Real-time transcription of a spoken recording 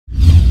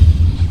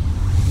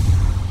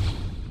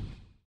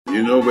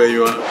You know where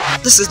you are?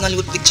 This is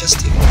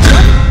Nollywoodpicturestv.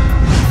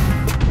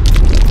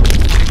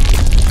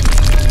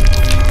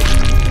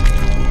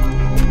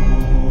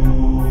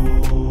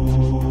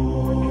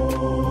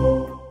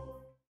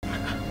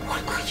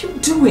 What are you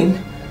doing?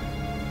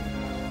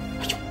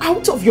 Are you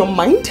out of your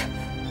mind?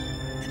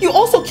 You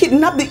also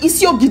kidnapped the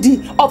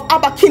Isiogidi of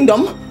Abba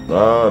Kingdom?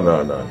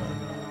 No.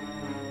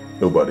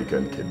 Nobody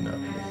can kidnap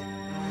me.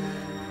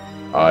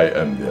 I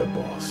am their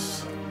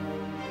boss.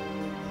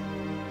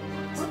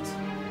 What?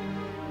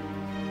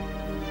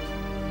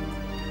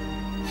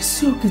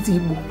 Isiogidi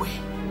Igbokwe?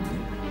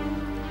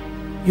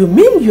 You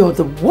mean you're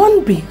the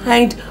one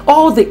behind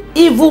all the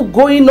evil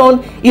going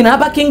on in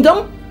Abba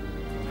Kingdom?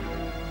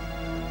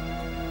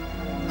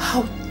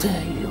 How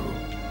dare you?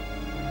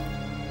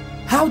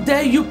 How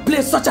dare you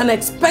play such an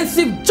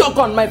expensive joke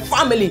on my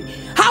family?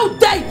 How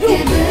dare you?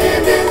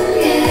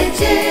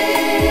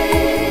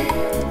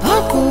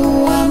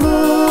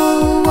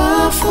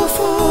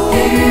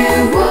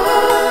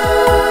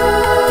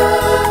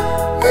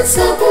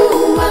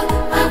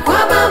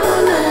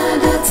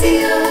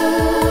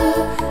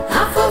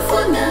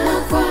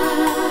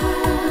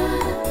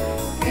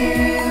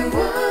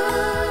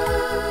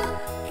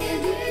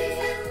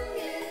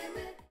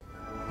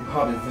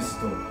 Have a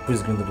visitor who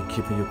is going to be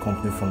keeping you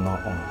company from now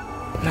on.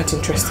 Not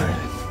interested.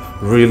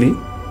 Really?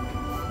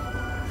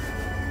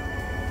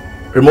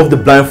 Remove the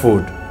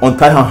blindfold,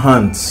 untie her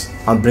hands,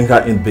 and bring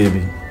her in,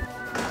 baby.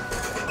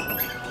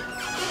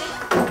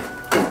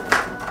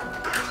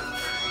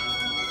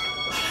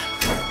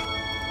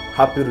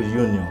 Happy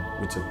reunion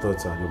with your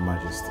daughter, Your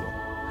Majesty.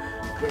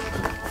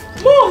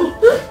 Mom!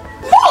 Mom!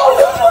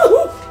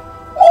 Mom!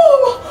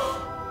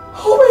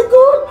 Oh my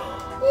God!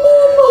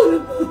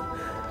 Mom!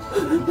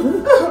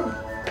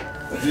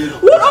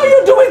 What are you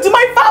doing to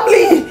my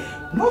family?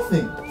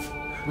 Nothing.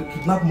 We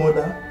kidnapped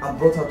mother and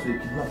brought her to a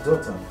kidnapped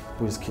daughter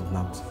who is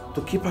kidnapped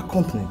to keep her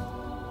company.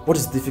 What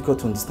is difficult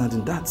to understand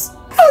in that?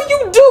 How are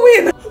you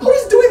doing? Who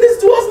is doing this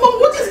to us, Mom?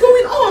 What is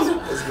going on?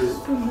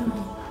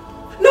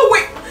 No,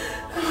 wait.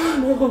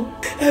 No,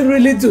 I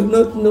really do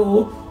not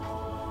know.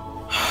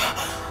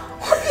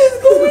 What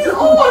is going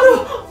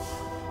on?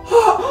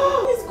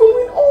 What is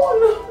going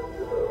on?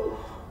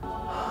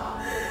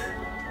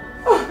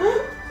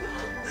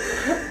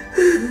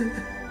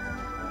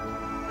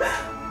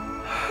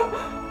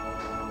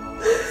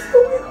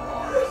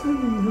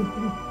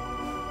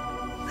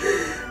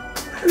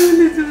 I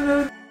really do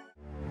not.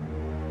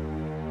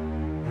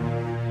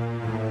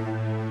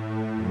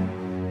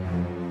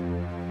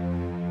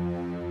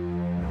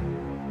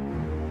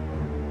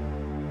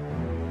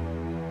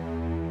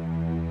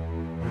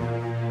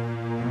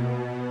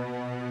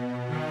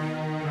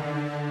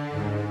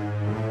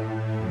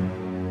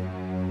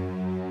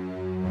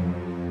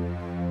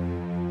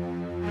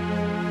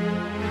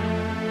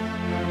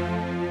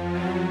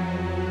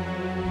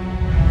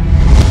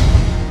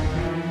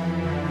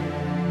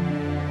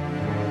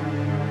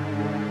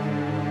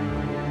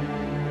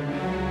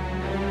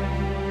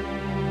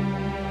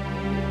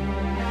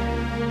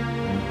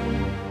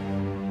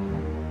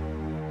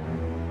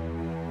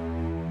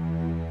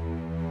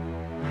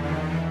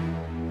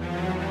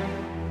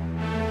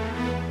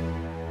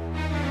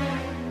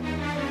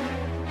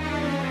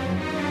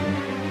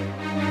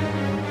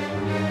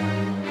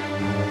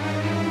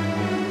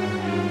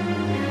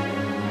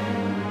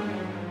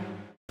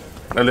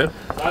 Hello?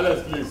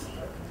 Silence, please.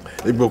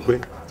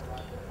 Igbokwe.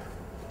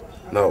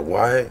 Now,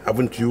 why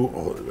haven't you,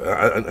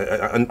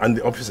 and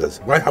the officers,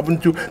 why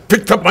haven't you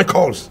picked up my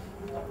calls?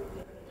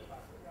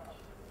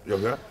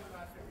 Yoga?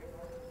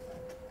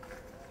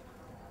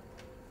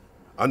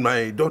 And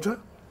my daughter?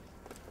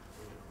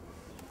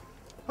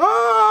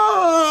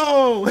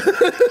 Oh!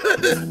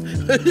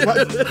 Your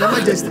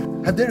Majesty,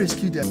 have they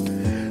rescued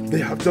them?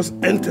 They have just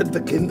entered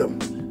the kingdom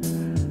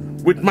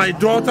with my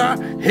daughter,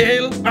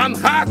 hale and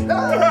heart.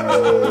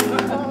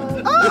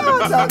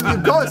 Thank you,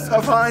 gods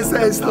of our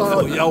ancestors.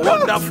 Oh, you're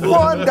wonderful.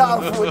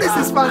 Wonderful. This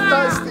is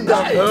fantastic.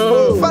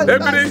 Oh,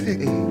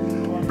 fantastic.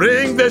 Ebony,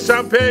 bring the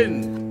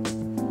champagne.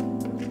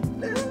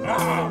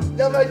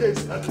 Your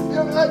Majesty,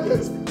 Your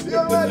Majesty,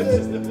 Your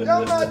Majesty,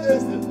 Your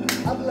Majesty.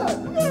 I'm glad.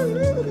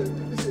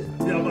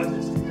 Your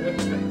Majesty.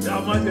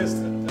 Your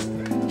Majesty.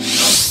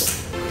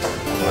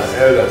 My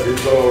elders,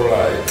 it's all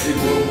right.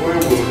 Igbokwe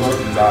will not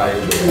die.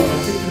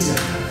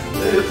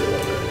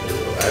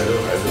 I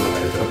don't.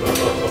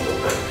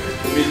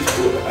 Me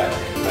too. I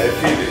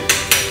feel it.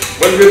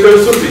 But we'll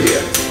soon be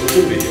here. We'll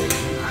soon be here.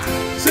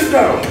 Sit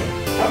down.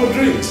 Have a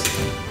drink.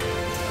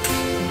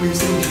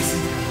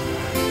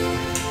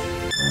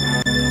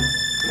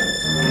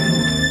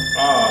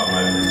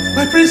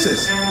 My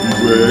princess.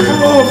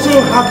 Oh, I'm so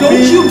happy.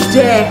 Don't you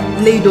dare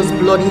lay those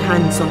bloody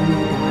hands on me,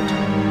 Dad.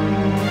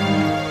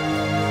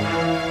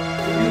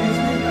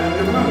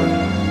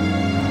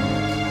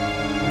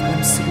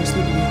 I'm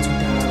seriously going to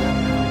that.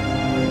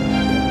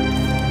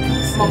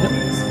 Mom,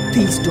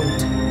 please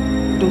don't.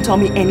 Don't tell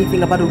me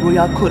anything about a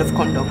royal code of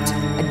conduct.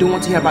 I don't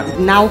want to hear about it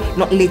now,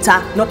 not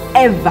later, not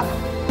ever.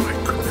 My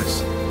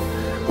goodness.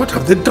 What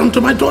have they done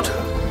to my daughter?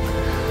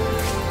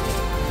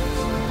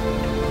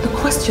 The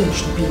question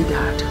should be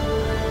that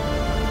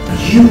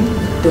you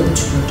done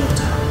to your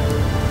daughter.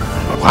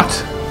 What?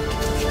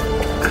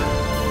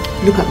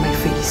 Look at my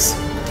face.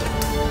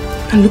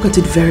 And look at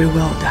it very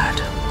well, Dad.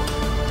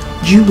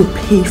 You will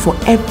pay for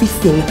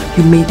everything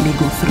you made me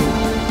go through.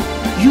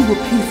 You will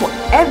pay for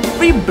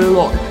every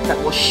blood that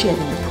was shed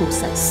in the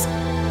process.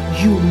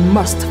 You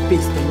must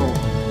face the law.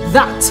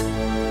 That,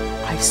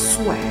 I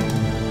swear.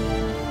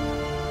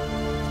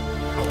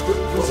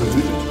 What's the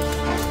reason?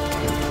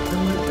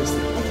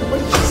 What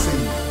did she say?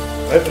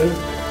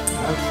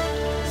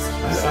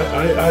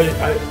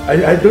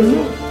 I don't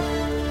know.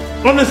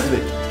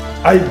 Honestly,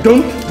 I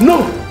don't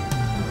know.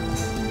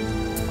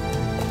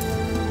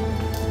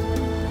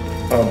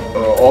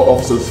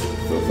 Officers,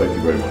 thank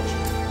you very much.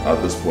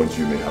 At this point,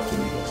 you may have to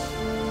leave us.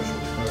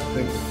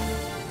 Thank you.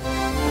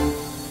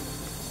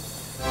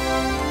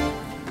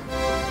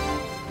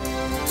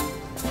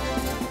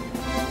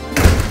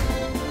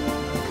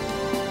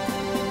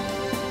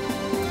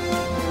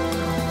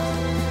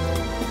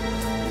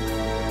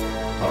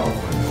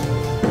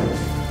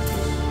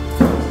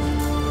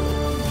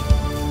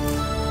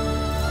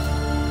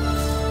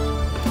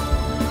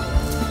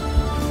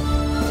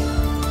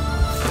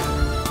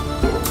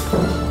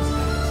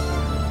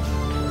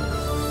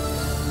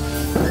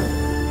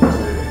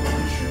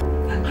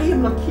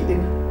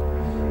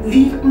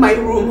 My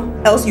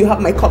room, else you have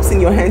my cups in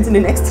your hands in the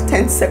next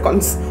 10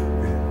 seconds.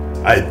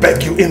 I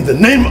beg you in the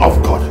name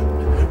of God,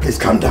 please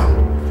calm down.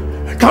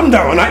 Calm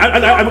down, and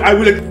I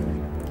will...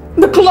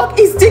 The clock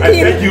is ticking.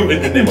 I beg you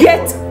in the name of God.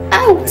 Get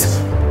out.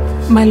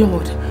 My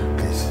lord.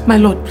 Please. My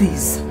lord,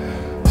 please.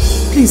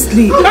 Please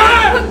leave.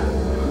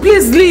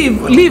 Please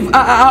leave. Leave.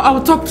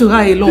 I'll talk to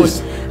her, lord.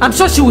 Please. I'm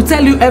sure she will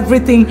tell you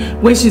everything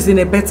when she's in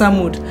a better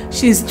mood.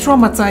 She's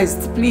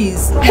traumatized,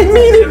 please. I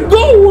mean it,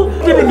 go.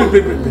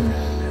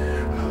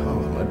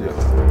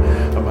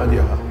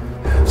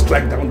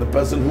 Strike down the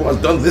person who has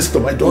done this to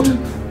my daughter.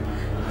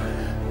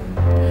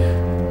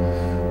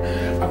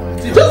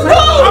 Just go!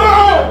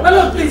 Oh! My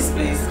lord, please,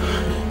 please.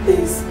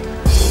 Please.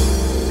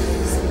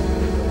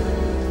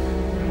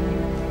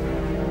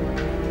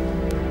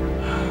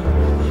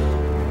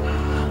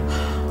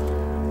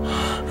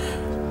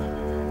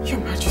 Your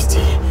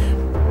Majesty.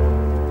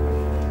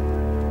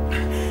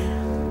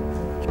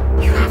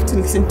 You have to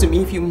listen to me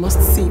if you must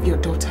save your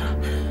daughter.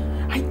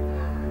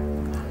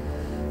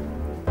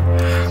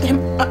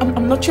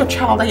 I'm not your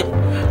child. I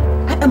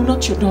am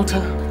not your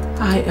daughter.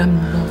 I am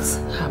not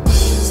her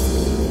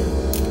Majesty.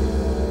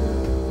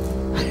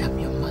 I am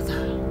your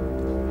mother.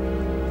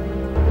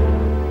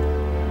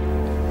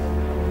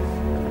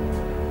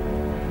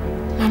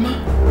 Mama?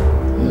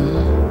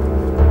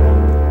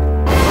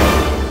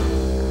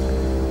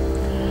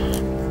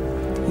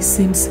 It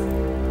seems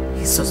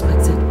he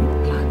suspected we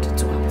planned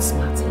to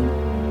outsmart him.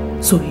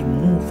 So he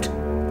moved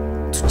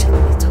to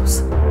checkmate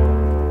us.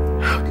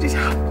 How did it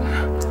happen?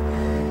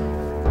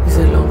 It's a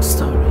long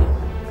story,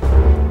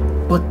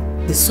 but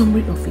the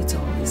summary of it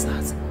all is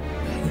that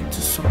we're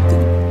into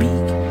something big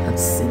and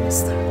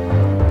sinister.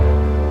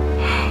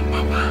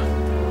 Mama.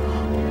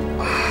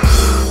 Mama.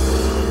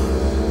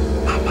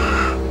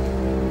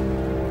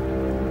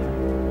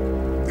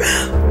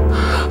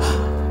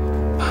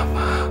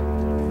 Mama.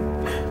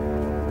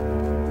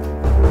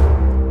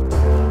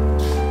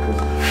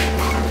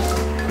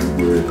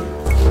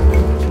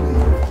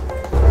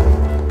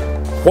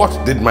 What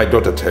did my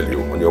daughter tell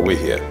you on your way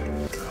here?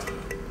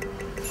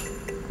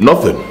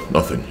 Nothing,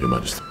 Your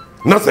Majesty.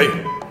 Nothing!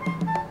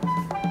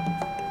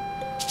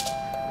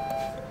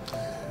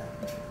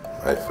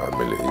 My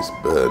family is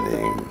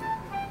burning.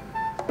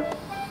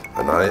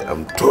 And I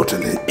am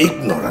totally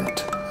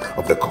ignorant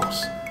of the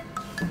cause.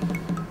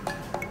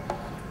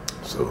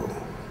 So,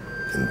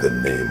 in the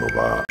name of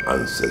our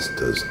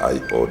ancestors, I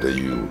order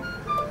you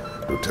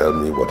to tell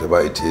me whatever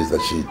it is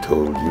that she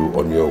told you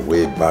on your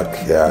way back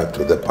here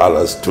to the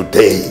palace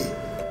today.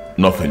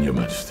 Nothing, Your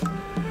Majesty.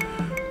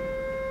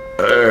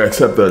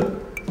 Except that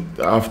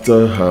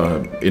after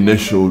her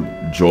initial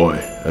joy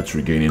at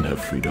regaining her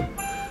freedom,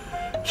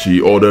 she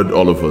ordered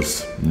all of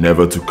us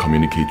never to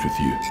communicate with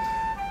you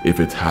if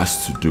it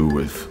has to do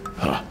with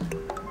her,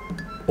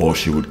 or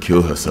she would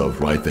kill herself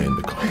right there in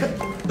the car.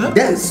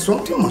 Then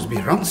something must be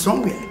wrong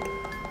somewhere.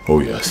 Oh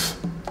yes.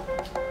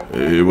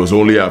 It was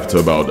only after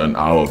about an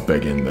hour of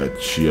begging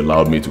that she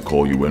allowed me to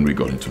call you when we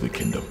got into the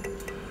kingdom.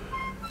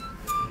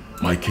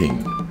 My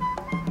king,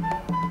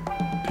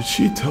 did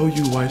she tell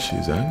you why she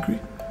is angry?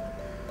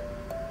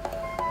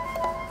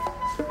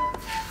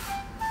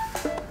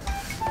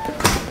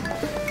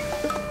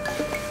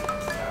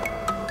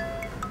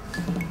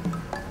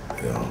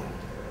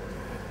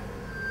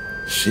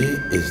 She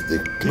is the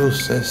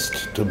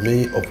closest to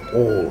me of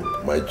all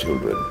my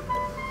children.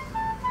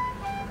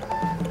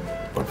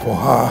 But for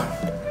her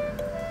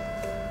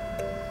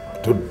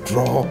to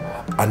draw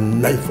a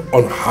knife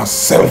on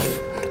herself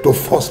to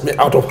force me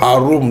out of her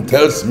room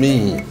tells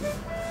me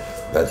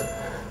that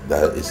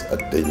there is a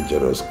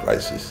dangerous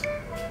crisis.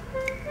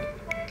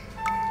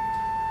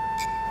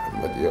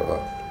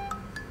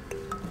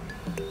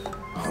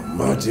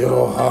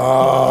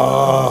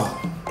 Amadioha.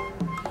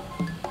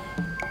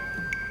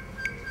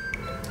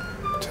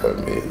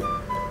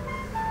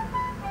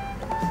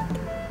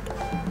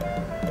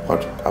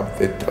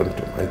 they done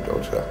to my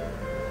daughter?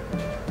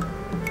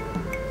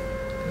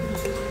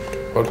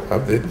 What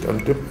have they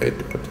done to my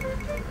daughter?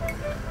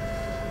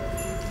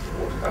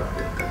 What have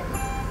they done?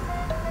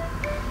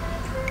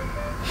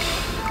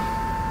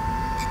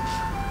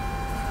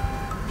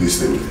 Please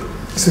stay with me.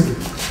 Stay with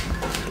me.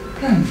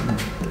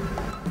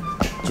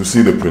 To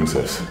see the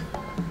princess.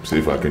 See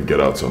if I can get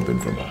out something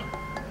from her.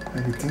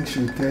 And you think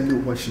she'll tell you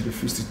what she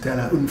refused to tell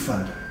her own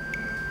father?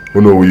 Oh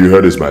no, you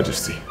heard His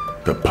Majesty.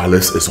 The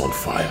palace is on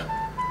fire.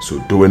 So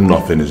doing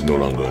nothing is no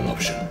longer an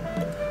option.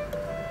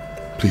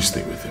 Please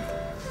stay with him.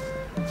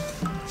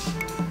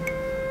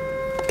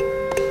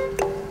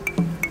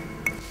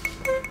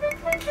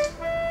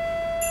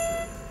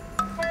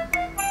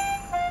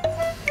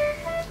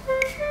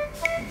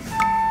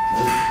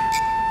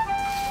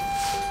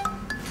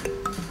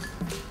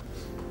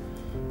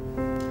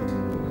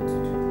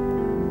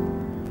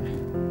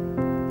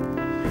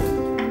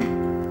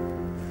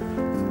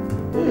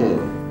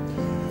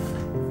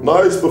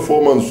 Nice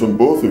performance from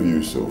both of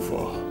you so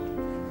far.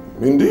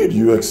 Indeed,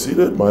 you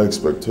exceeded my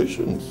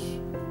expectations.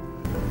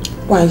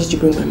 Why did you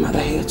bring my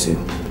mother here too?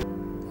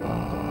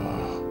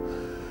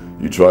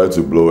 You tried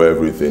to blow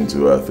everything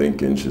to her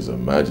thinking she's a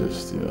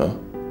majesty,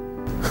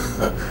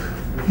 huh?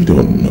 You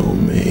don't know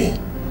me.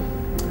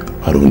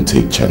 I don't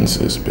take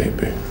chances,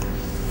 baby.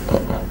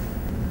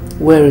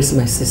 Where is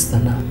my sister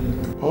now?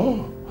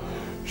 Oh,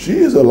 she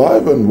is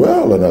alive and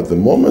well, and at the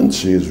moment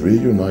she is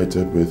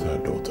reunited with her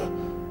daughter.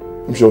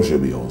 I'm sure she'll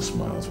be all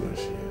smiles where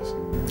she is.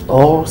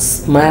 All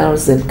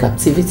smiles in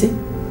captivity?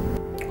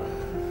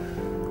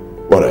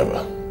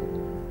 Whatever.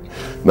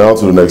 Now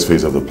to the next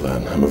phase of the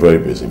plan. I'm a very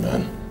busy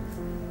man.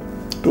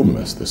 Don't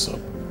mess this up.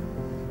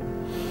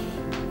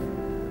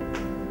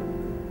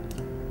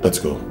 Let's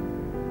go.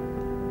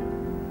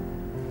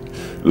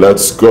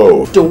 Let's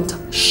go. Don't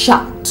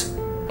shout.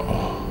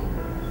 Oh.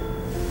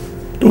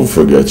 Don't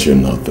forget you're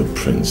not the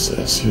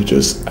princess. You're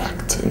just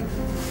acting.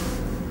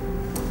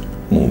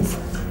 Move.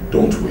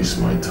 Don't waste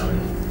my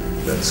time.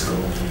 Let's go.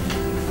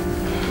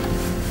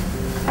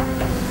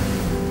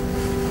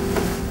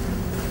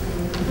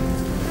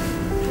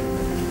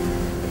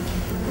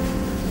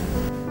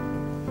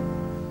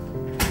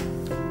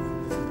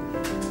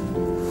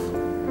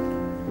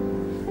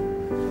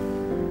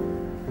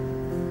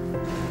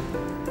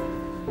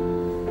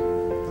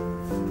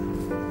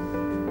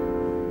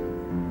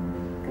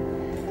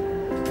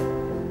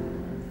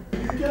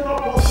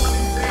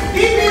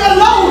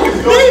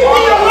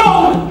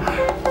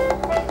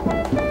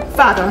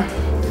 Father,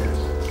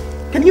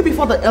 can you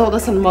before the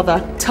elders and mother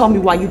tell me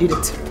why you did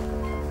it?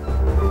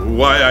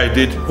 Why I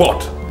did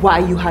what? Why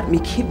you had me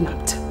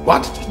kidnapped?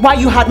 What? Why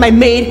you had my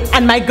maid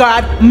and my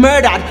guard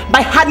murdered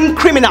by hardened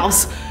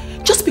criminals?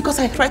 Just because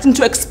I threatened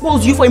to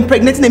expose you for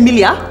impregnating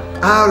Emilia?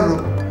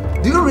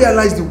 Aro, do you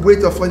realize the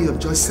weight of what you have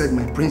just said,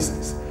 my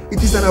princess?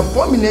 It is an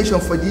abomination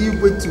for the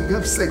Igbo to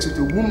have sex with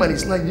a woman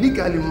he's not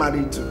legally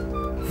married to.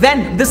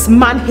 Then this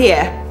man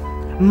here,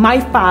 my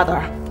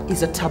father,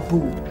 is a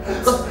taboo.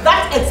 Because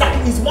that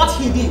exactly is what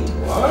he did.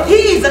 What?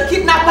 He is a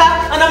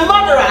kidnapper and a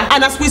murderer.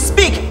 And as we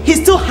speak, he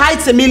still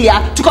hides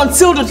Emilia to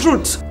conceal the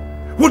truth.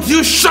 Would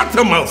you shut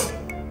your mouth?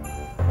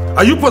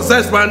 Are you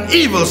possessed by an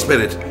evil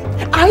spirit?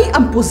 I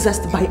am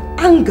possessed by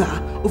anger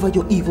over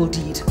your evil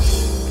deed.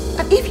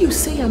 And if you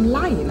say I'm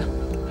lying,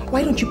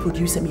 why don't you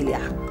produce Emilia?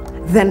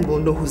 Then we'll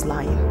know who's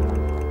lying.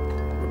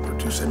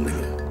 Produce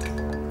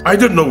Emilia? I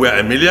don't know where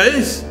Emilia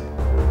is.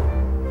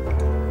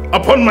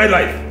 Upon my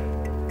life,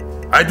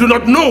 I do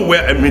not know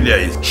where Emilia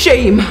is.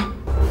 Shame.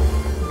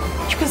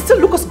 You can still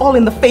look us all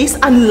in the face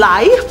and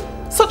lie?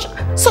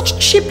 Such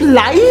cheap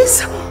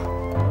lies?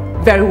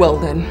 Very well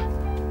then.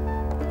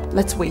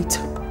 Let's wait.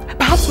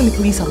 Perhaps when the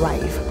police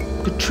arrive,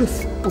 the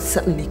truth will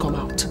certainly come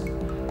out.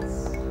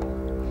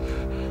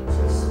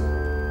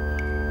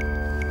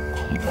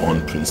 Come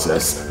on,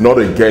 princess. Not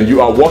again.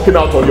 You are walking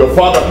out on your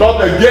father.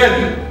 Not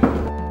again!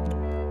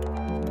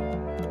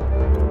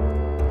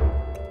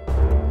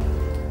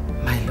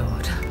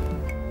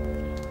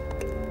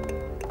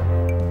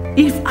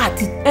 If at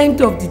the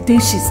end of the day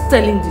she's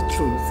telling the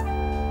truth.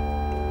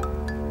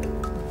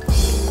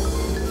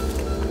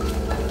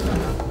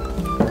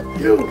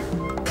 You.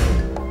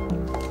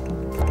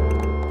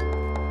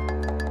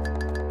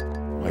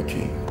 My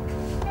king.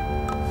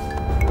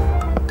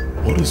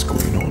 What is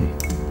going on?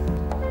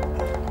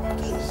 What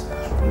is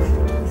happening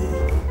to me?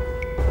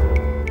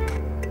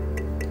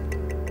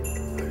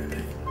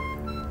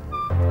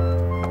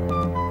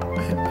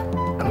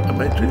 Am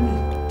I dreaming?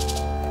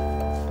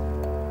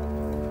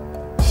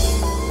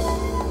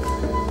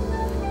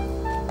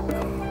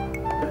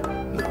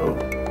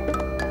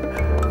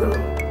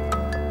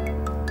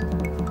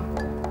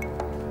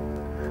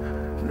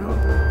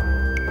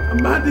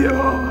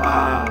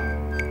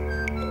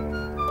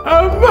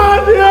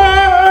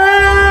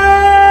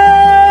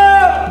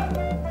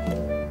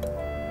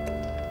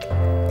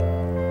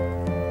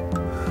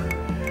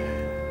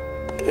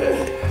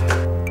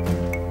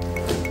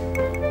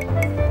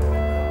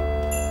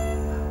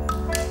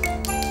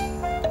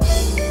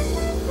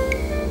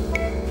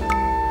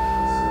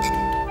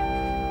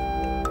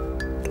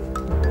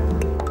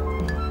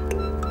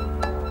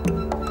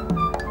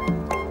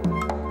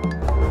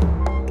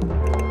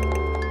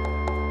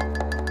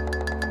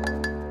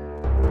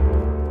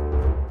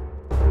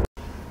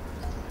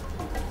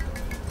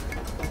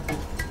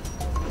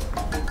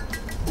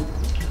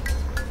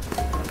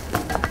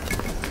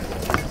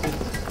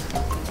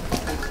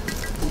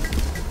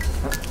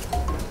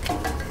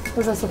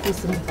 was I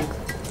supposed to do?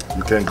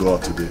 You can't go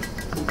out today.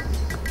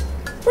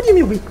 What do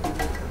you mean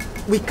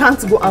we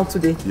can't go out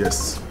today?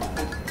 Yes.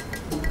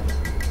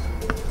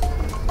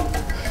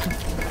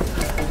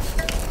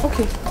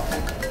 Okay.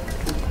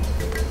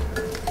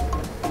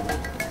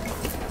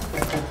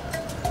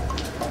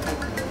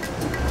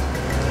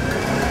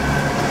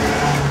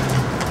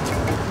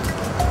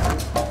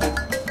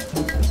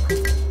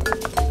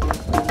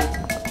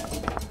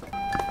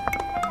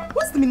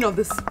 What's the meaning of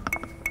this?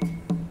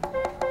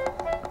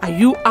 Are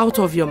you out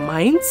of your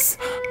minds?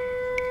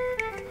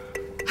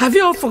 Have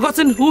you all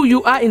forgotten who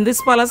you are in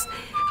this palace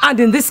and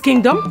in this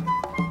kingdom?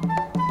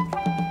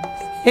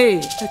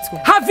 Hey, let's go.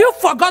 Have you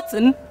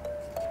forgotten?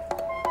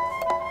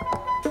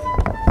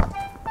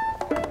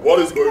 What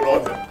is going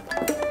on here?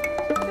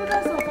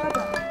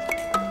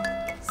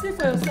 See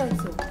for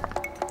yourself, sir.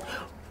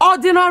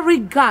 Ordinary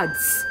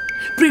guards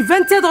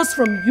prevented us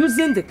from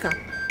using the car.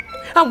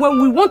 And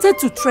when we wanted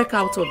to trek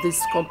out of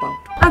this compound,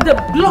 and they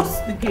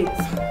blocked the gate.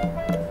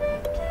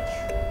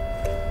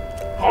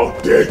 How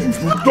dare you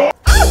dog!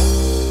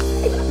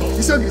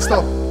 Isogi,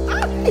 stop.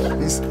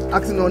 He's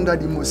acting under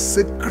the most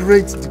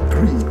sacred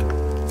decree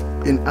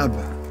in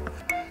Abba.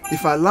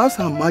 If I allows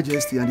Her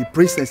Majesty and the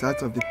princess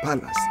out of the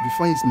palace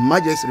before His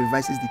Majesty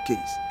revises the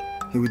case,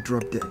 he will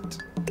drop dead.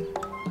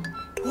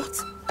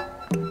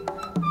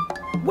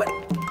 What?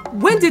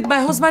 When did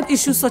my husband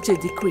issue such a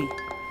decree?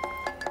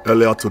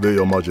 Earlier today,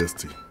 Your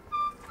Majesty.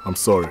 I'm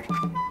sorry.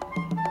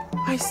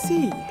 I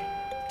see.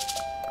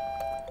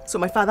 So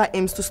my father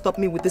aims to stop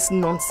me with this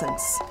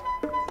nonsense.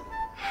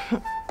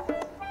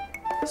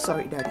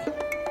 Sorry, Daddy.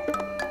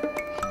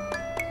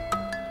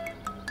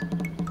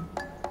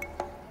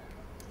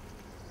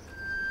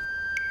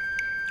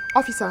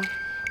 Officer.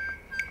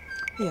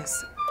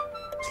 Yes,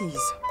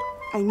 please.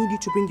 I need you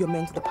to bring your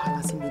men to the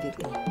palace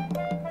immediately.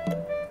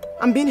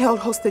 I'm being held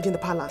hostage in the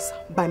palace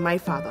by my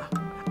father,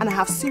 and I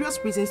have serious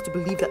reasons to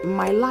believe that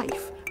my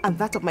life and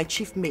that of my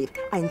chief maid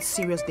are in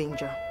serious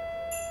danger.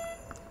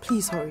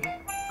 Please hurry.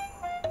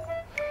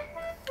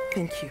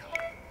 Thank you.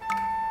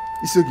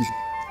 Isogi,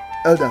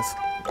 elders,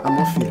 I'm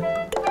off here.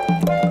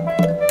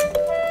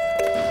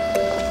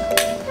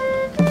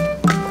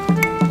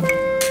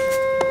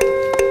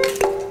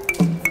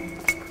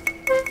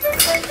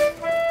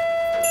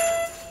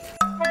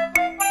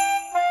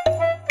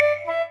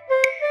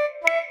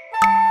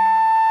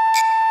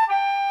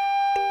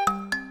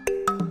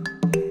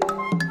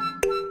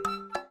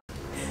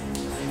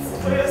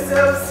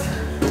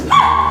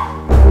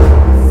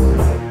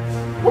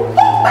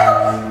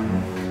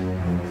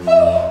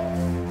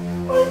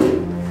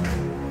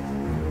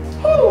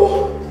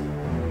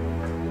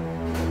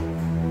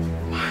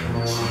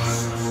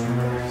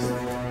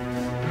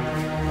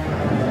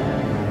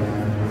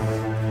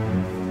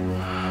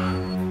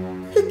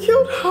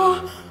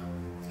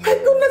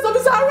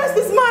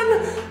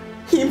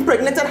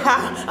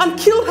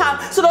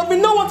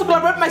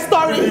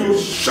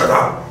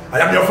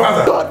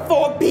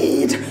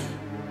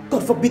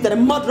 That a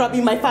murderer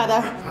be my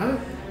father. Huh?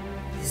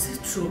 Is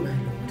it true, my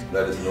lord?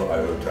 That is no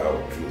iota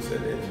of truth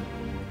in it.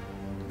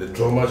 The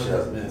trauma she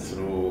has been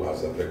through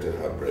has affected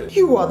her brain.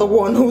 You are the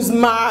one who's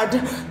mad.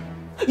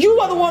 You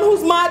are the one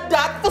who's mad,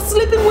 Dad, for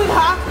sleeping with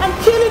her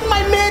and killing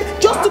my maid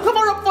just to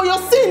cover up for your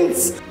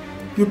sins.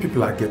 You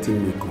people are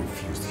getting me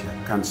confused here.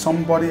 Can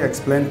somebody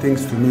explain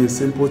things to me in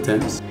simple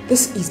terms?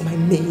 This is my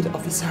maid,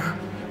 officer.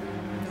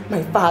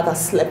 My father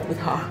slept with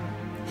her.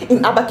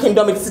 In Abba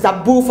Kingdom, it is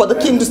taboo for the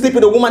king to sleep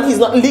with a woman he's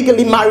not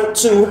legally married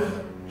to.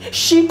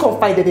 She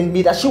confided in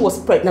me that she was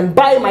pregnant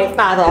by my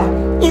father.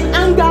 In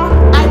anger,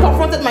 I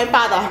confronted my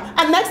father.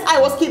 And next,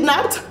 I was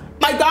kidnapped.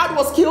 My guard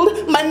was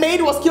killed. My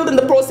maid was killed in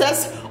the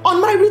process.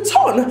 On my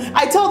return,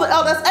 I tell the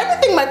elders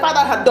everything my father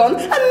had done.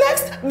 And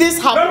next,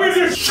 this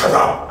happened. Shut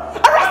up!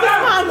 Arrest this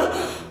man!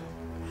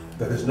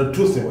 There is no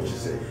truth in what you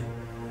say.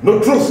 No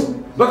truth.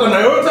 Not an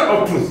iota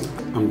of truth.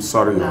 I'm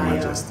sorry, Your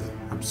Majesty.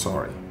 I'm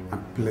sorry.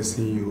 I'm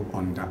placing you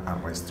under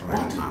arrest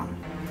right now.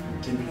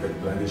 Keep your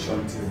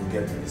explanation till we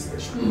get to the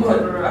station.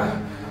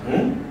 Murderer.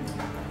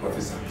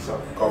 Officer, sir,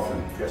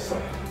 coffin. Yes,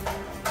 sir.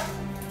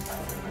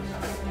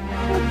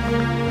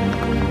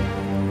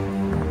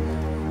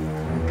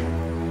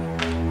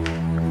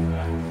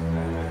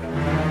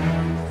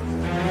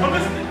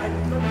 Honestly, I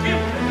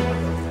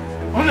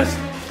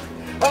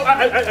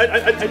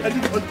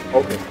didn't want.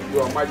 Okay,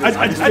 Your Majesty.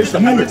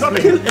 I did not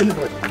kill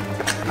anybody.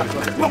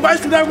 Well, why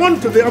should I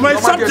want to? They are my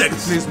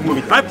subjects. Please move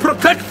it. I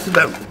protect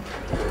them.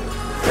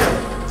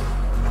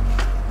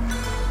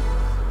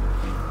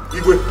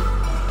 Igwe,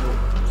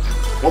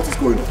 what is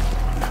going on?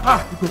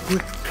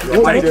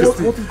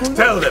 Igbokwe.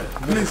 Tell them,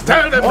 please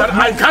tell them that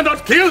I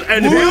cannot kill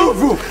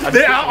anyone.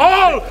 They are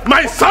all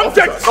my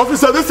subjects.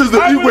 Officer, this is the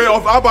Igwe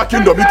of Abba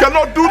Kingdom. You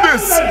cannot do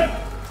this.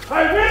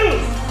 I will.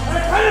 I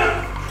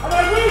cannot. And I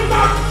will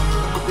not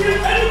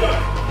kill anyone.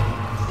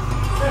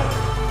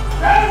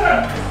 Tell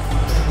them.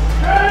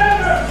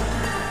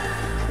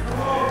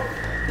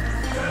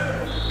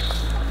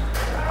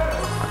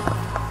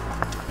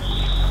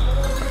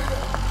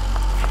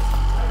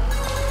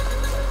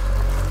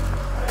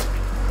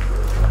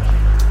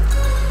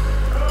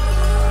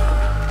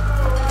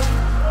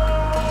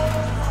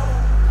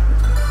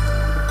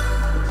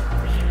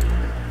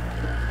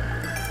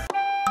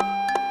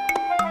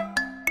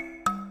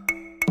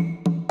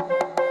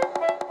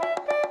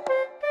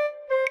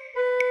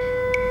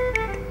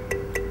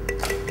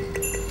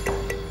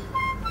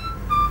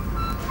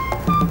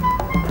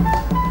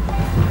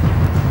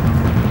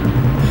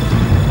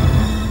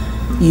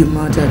 You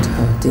murdered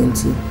her,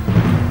 didn't you?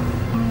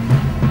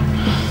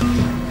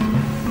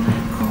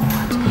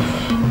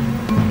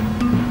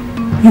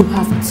 You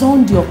have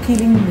turned your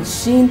killing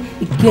machine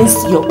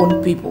against your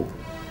own people.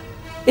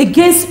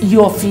 Against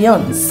your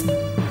fiancé.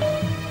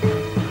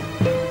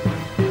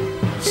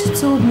 She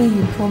told me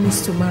you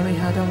promised to marry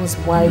her. That was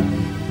why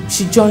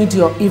she joined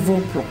your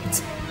evil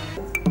plot.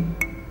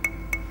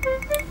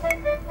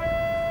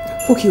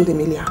 Who killed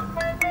Emilia?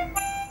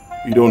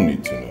 You don't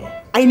need to know.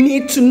 I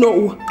need to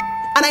know.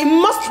 And I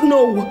must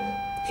know.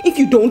 If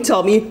you don't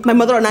tell me, my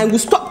mother and I will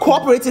stop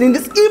cooperating in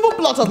this evil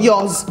plot of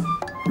yours.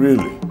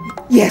 Really?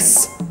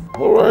 Yes.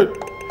 Alright.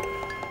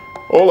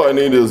 All I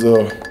need is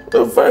a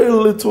very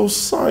little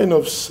sign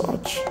of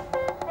such.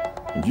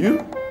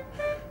 You,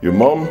 your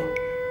mom,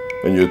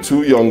 and your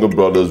 2 younger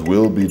brothers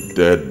will be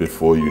dead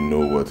before you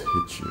know what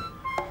hit you.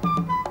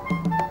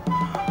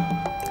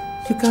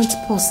 You can't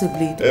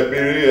possibly...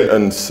 Ebiri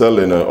and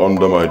Selin are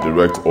under my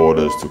direct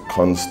orders to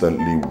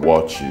constantly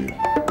watch you,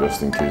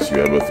 just in case you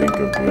ever think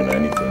of doing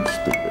anything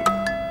stupid.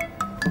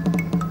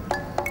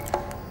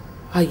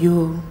 Are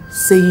you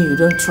saying you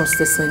don't trust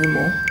us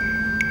anymore?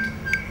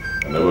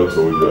 I never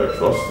told you I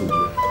trusted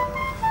you.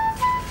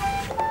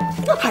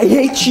 I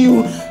hate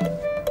you.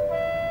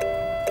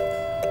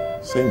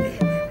 Same here,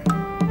 baby.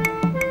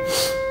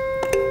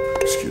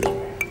 Excuse me.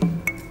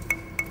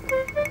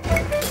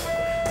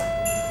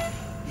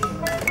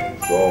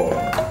 So,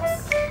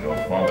 your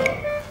father.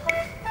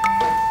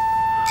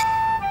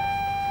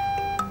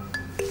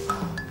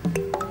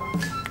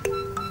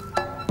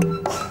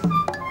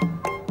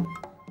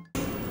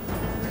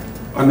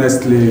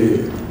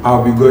 Honestly,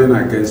 I'll be going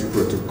against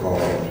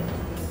protocol,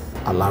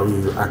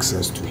 allowing you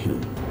access to him.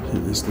 He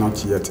is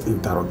not yet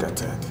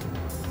interrogated.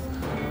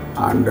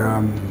 And,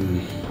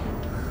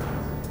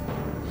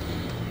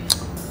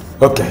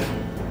 okay.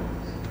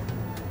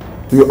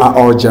 You are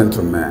all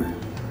gentlemen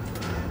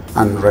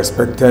and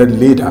respected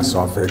leaders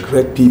of a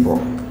great people.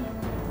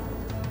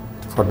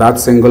 For that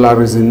singular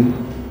reason,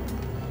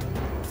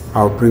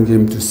 I'll bring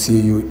him to see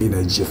you in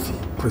a jiffy,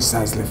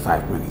 precisely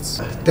 5 minutes.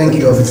 Thank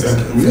you, officer.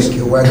 Thank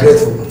you. We're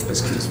grateful.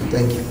 Excuse me.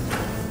 Thank you.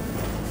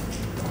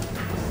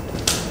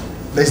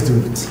 Let's do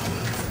it.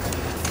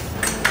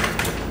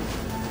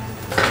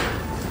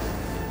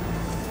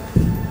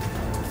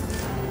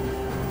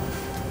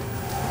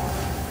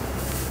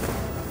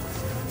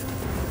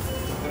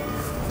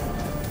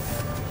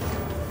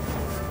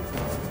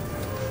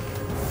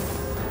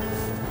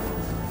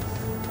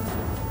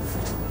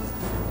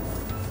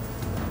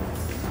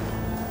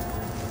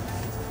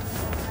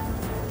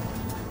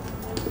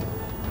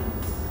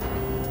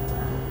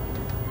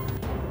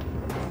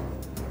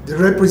 The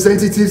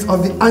representatives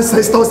of the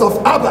ancestors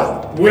of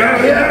Abba. We are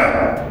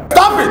here!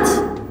 Stop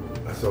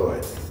it! That's all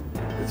right.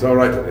 It's all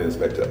right,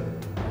 Inspector.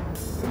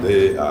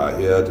 They are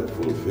here to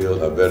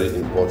fulfill a very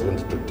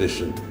important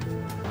tradition,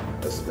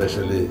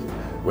 especially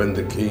when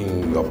the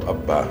King of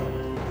Abba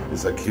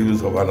is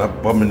accused of an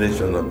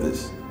abomination of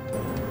this.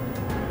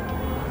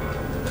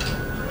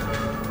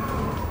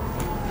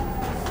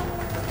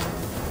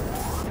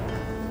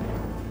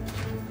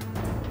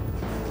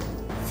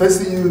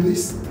 Facing you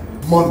this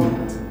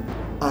moment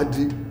are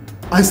the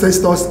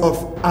ancestors of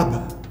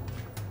Abba.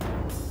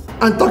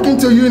 And talking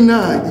to you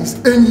now is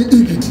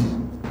Ngozi,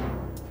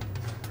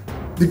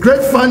 the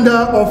great founder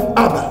of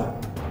Abba.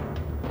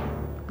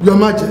 Your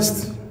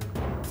Majesty,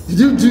 did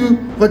you do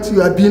what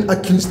you are being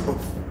accused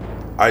of?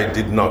 I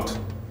did not.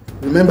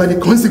 Remember the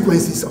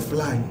consequences of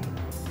lying.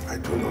 I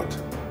do not.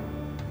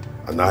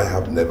 And I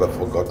have never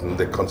forgotten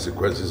the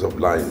consequences of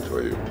lying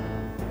to you.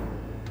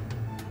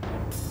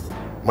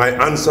 My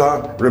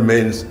answer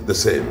remains the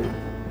same.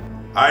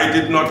 I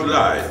did not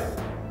lie.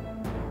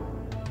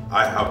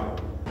 I have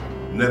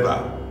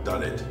never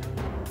done it.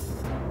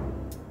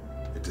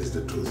 It is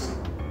the truth,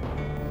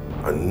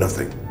 and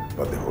nothing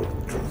but the whole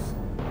truth.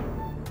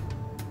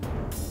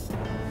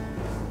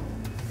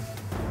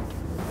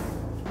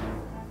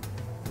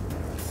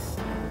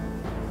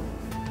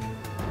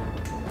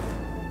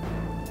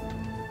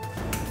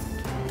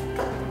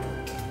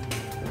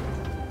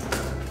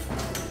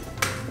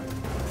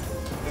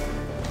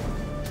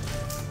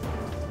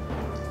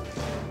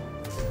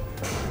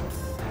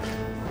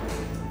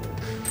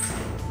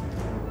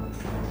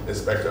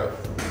 Inspector.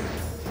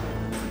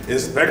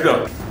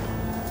 Inspector!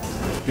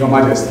 Your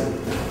Majesty.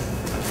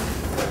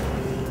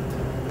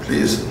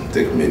 Please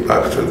take me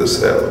back to the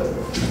cell.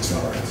 It's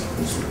all right.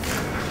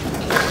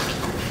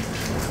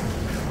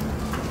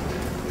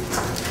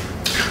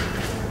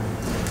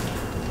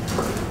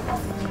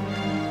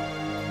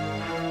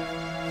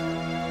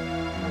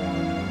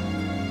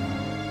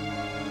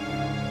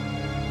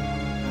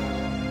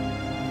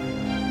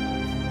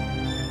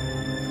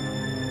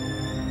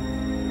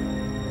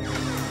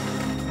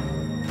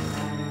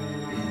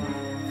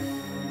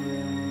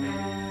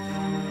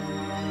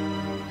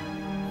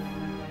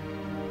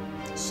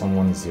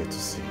 Someone is here to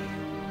see you.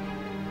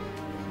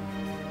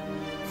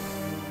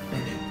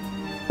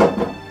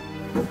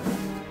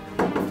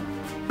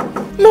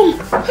 Mom!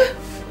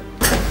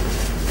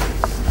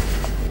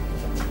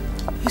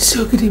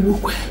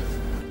 Igbokwe.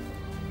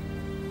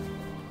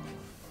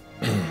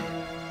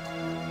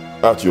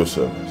 At your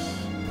service.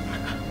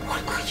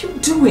 What are you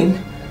doing?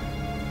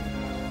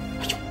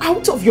 Are you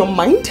out of your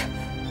mind?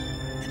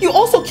 You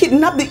also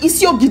kidnapped the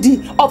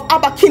Isiogidi of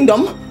Abba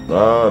Kingdom?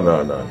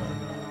 No.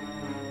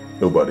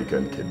 Nobody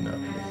can kidnap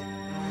me.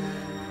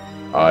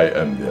 I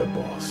am their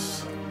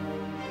boss.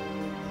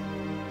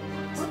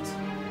 What?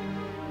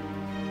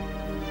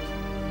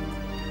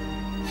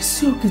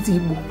 Isiogidi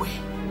Igbokwe?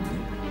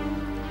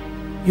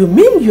 You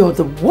mean you're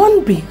the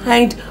one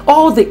behind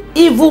all the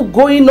evil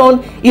going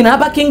on in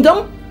Abba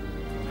Kingdom?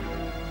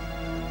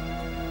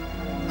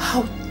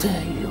 How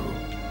dare you?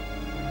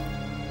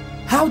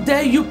 How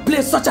dare you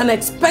play such an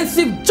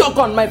expensive joke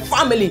on my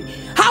family?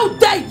 How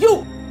dare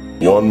you?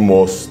 One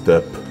more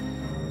step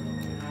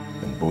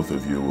and both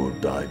of you will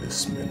die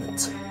this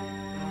minute.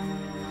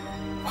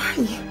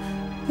 Why?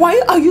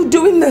 Why are you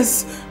doing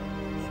this?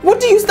 What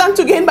do you stand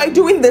to gain by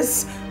doing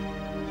this?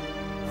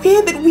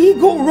 Where did we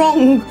go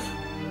wrong?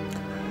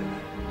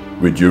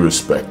 With due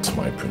respect,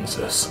 my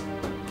princess,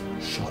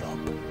 shut up.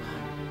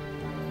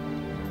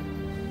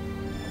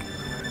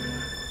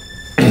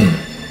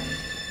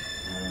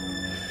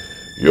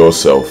 Your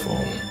cell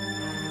phone.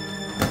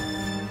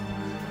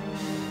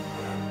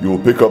 You will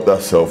pick up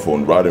that cell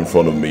phone right in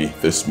front of me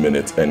this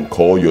minute and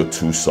call your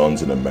 2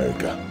 sons in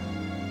America.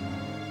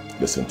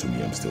 Listen to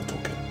me, I'm still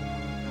talking.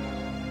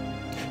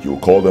 You will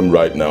call them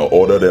right now,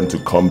 order them to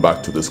come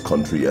back to this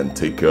country and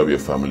take care of your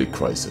family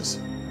crisis.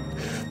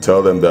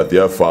 Tell them that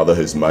their father,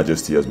 His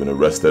Majesty, has been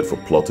arrested for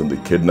plotting the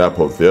kidnap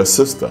of their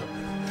sister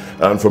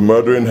and for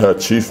murdering her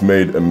chief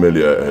maid,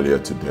 Amelia, earlier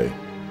today.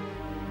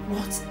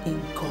 What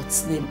in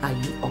God's name are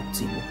you up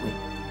to, Igbokwe?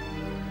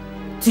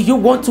 Do you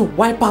want to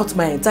wipe out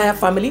my entire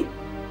family?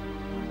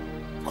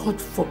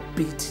 God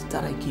forbid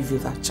that I give you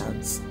that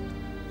chance.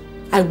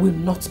 I will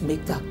not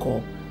make that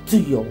call. Do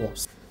your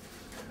worst.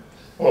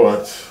 All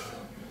right.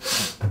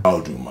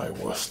 I'll do my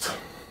worst.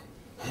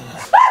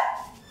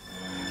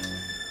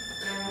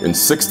 In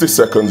 60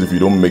 seconds, if you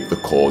don't make the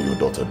call, your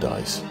daughter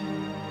dies.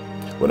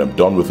 When I'm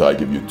done with her, I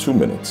give you 2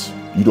 minutes.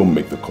 You don't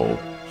make the call,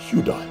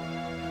 you die.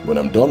 When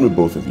I'm done with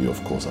both of you,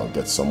 of course, I'll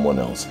get someone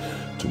else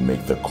to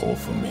make the call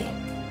for me.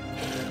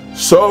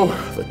 So,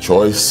 the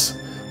choice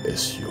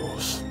is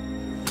yours.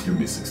 Give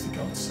me 60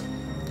 counts.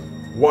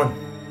 1.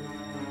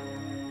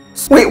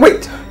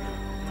 Wait.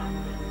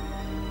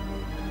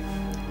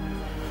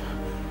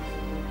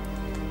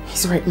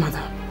 He's right,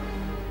 Mother.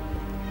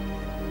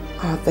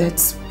 Our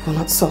debts will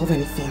not solve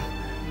anything.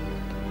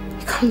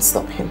 You can't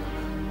stop him.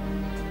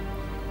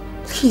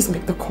 Please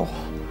make the call.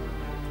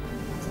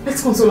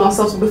 Let's console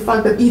ourselves with the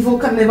fact that evil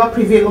can never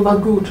prevail over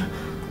good.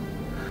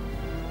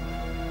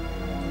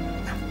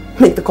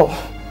 Make the call.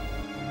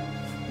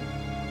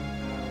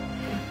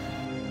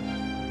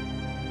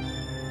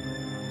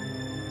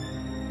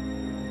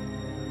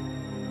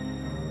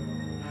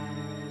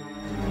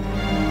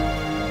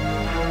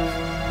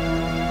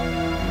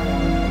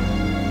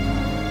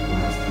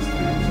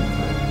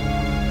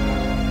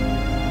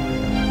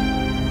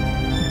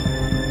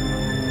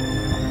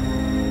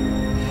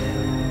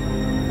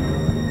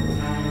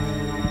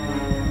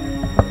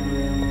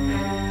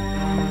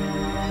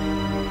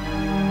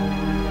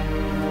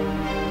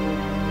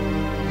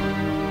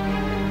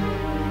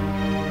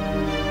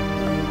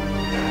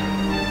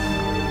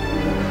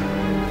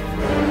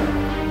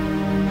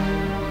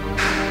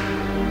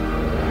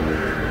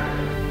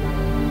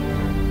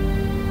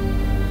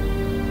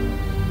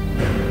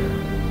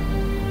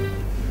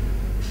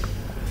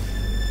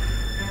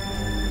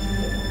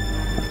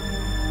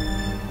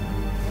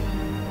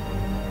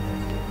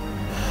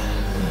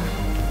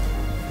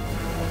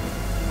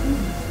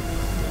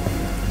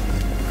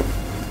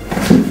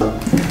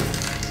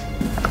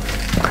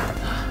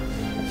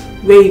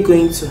 Where are you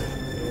going to?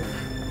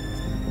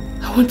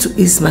 I want to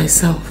ease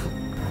myself.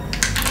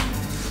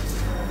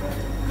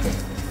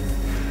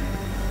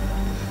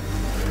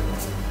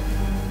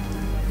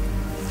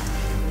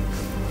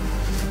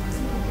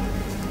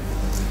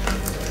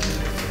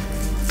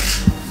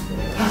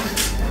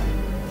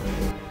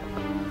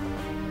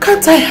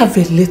 Can't I have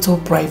a little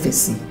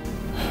privacy?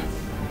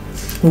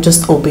 I'm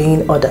just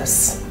obeying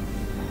orders.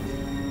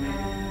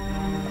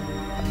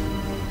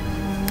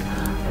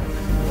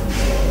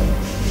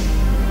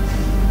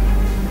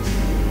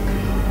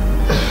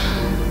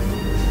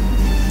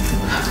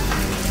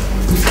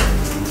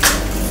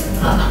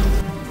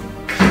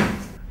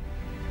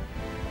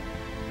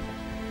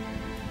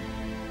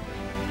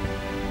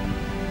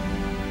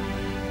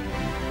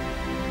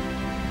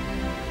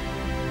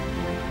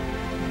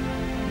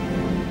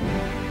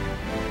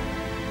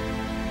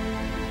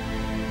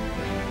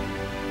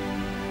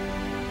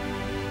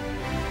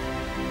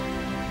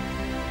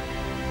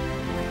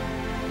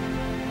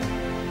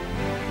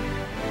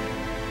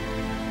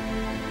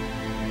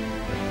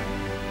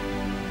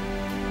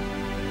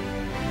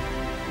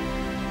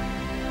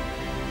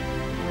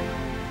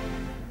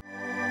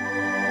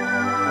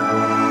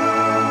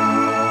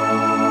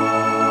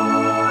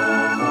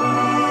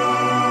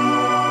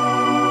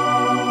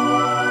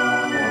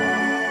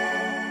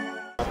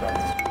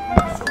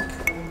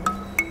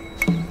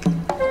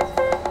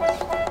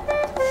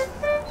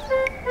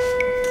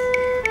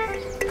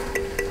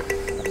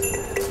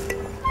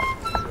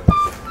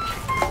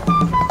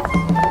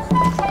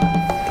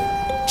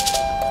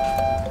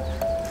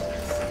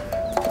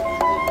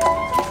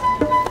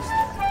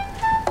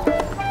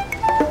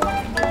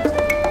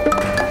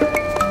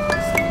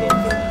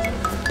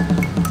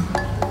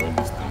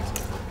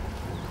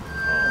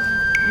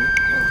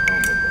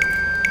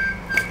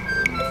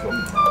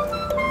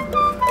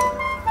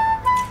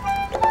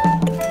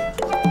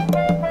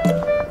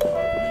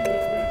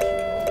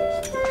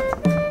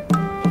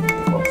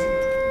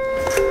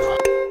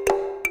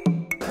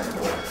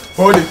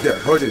 Hold it there,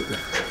 hold it there.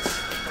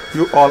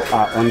 You all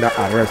are under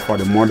arrest for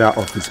the murder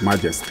of His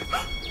Majesty.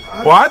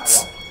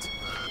 What?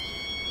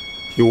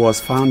 He was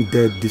found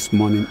dead this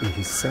morning in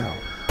his cell.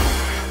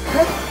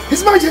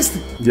 His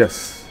Majesty!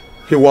 Yes,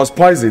 he was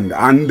poisoned,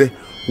 and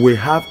we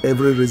have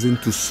every reason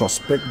to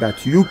suspect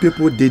that you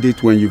people did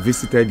it when you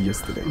visited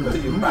yesterday.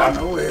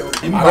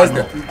 Arrest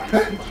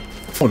them.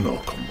 Oh no,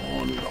 come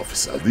on,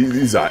 officer.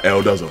 These are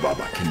elders of our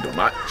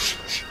kingdom.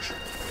 Shh.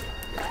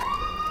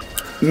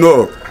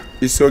 No,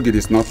 Isogi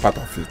is not part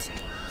of it.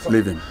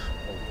 Leave him.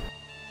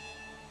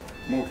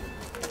 Move.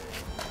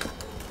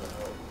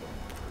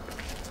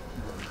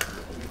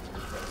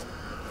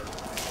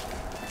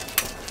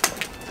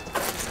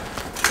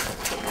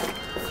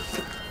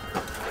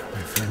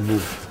 My friend,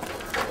 move.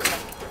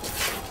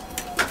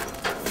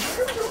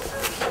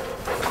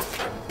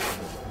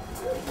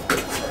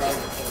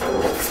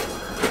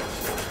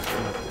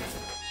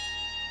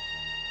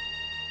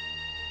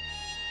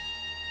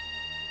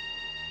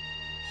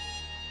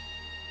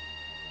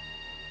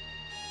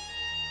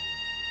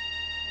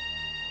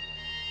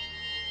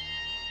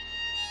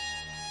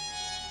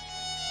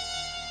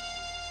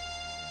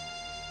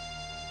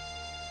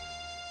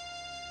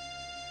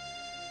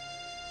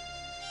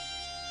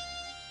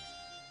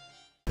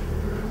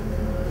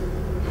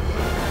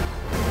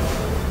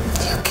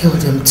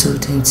 Killed him too,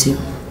 didn't you?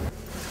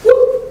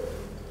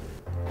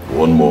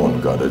 One more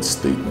unguarded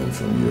statement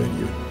from you and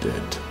you're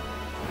dead.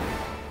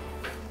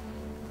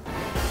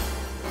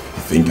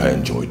 You think I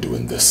enjoy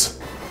doing this?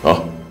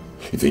 Huh?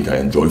 You think I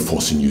enjoy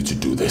forcing you to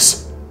do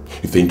this?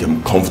 You think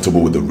I'm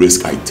comfortable with the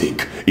risk I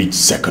take each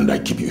second I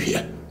keep you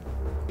here?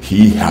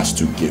 He has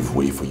to give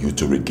way for you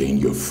to regain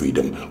your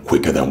freedom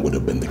quicker than would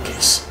have been the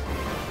case.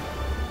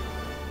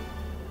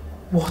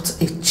 What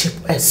a cheap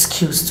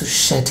excuse to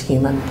shed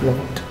human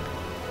blood.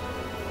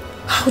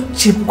 How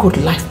cheap could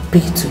life be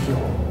to you?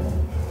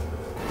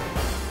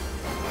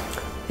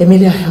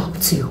 Emilia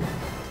helped you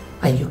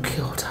and you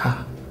killed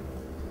her.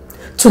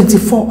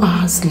 24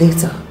 hours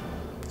later,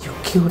 you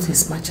killed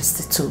His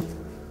Majesty too.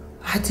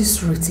 At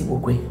this rate,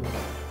 Igbokwe,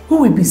 who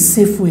will be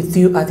safe with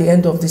you at the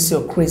end of this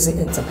your crazy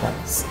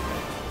enterprise?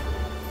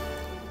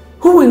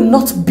 Who will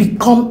not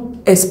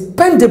become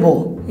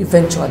expendable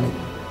eventually?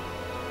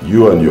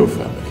 You and your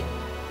family.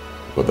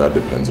 But that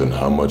depends on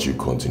how much you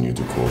continue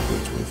to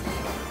cooperate with me.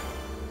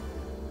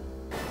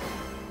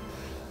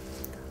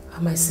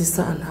 Are my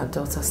sister and her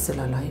daughter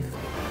still alive?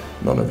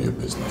 None of your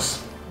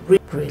business.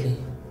 Really?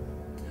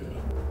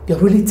 You're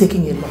really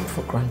taking a lot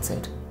for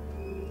granted.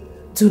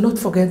 Do not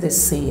forget the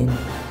saying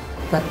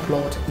that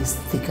blood is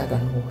thicker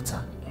than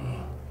water.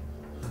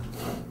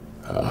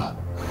 Are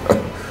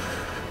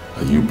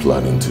you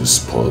planning to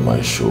spoil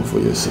my show for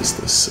your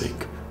sister's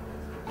sake?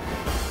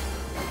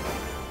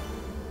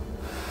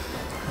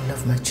 I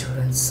love my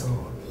children so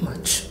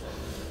much.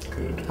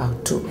 Good. I'll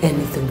do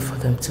anything for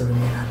them to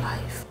remain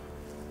alive.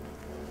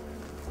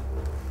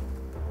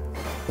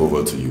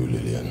 Over to you,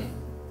 Lillian.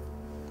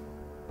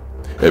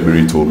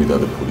 Ebiri told me that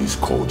the police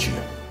called you.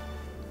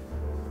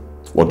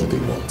 What do they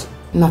want?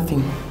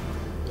 Nothing.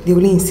 They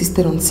only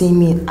insisted on seeing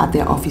me at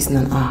their office in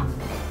an hour.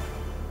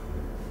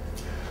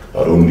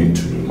 I don't need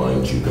to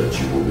remind you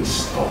that you will be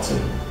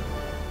starting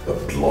a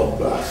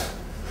bloodbath,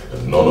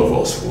 and none of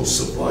us will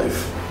survive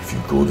if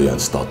you go there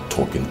and start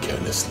talking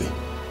carelessly.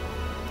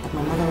 But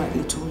my mother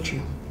rightly told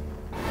you.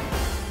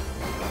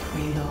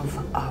 We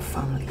love our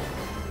family.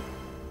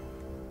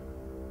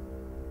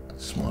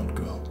 Smart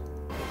girl.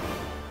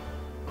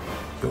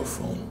 Your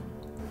phone.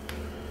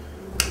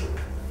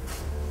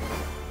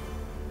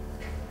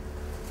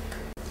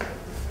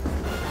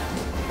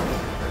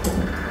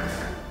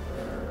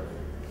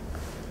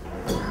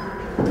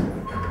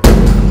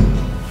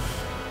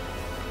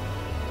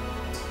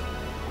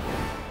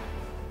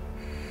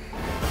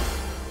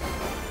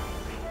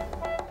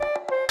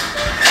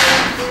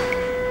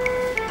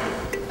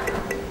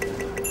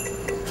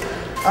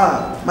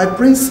 Ah, my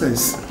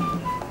princess.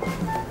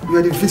 You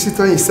are the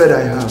visitor he said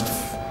I have.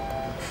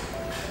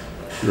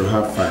 You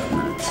have 5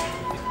 minutes.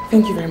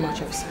 Thank you very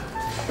much, officer.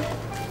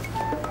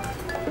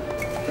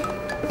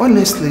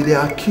 Honestly, they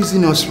are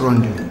accusing us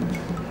wrongly.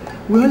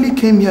 We only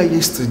came here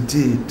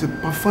yesterday to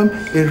perform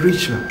a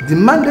ritual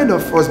demanded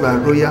of us by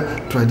royal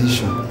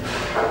tradition.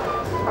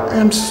 I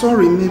am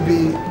sorry,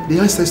 maybe the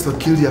ancestors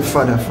killed their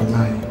father for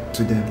lying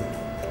to them.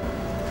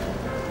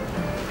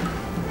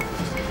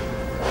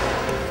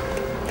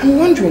 I'm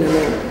wondering,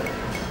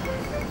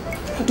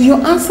 do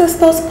your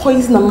ancestors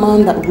poison a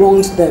man that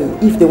wronged them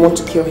if they want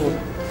to kill him?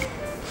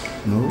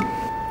 No.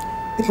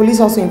 The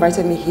police also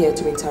invited me here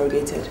to be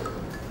interrogated.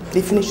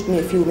 They finished me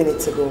a few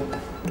minutes ago.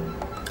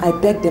 I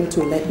begged them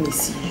to let me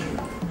see you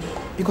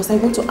because I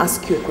want to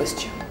ask you a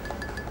question.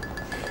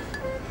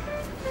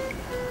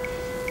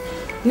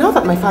 Now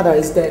that my father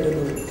is dead,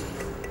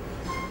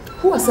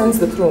 who ascends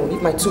the throne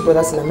if my 2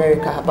 brothers in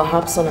America are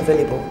perhaps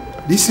unavailable?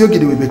 This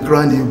Yogidi will be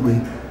crowned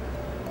Igwe.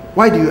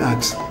 Why do you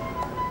ask?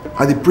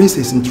 Are the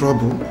princes in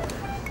trouble?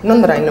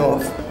 None that I know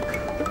of.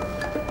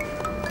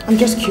 I'm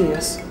just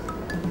curious.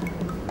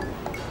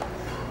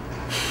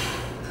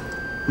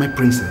 My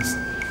princess,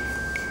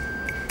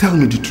 Tell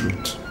me the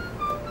truth.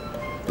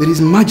 Did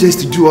His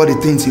Majesty do all the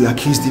things you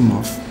accused him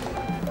of?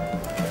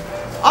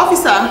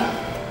 Officer!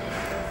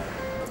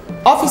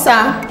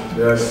 Officer!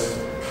 Yes.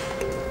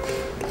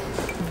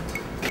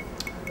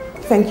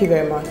 Thank you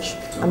very much.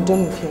 I'm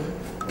done with him.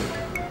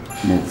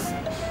 Move.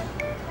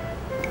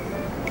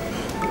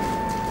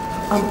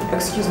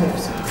 Excuse me,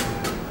 officer.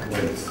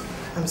 Wait.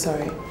 I'm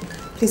sorry.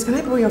 Please, can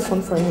I borrow your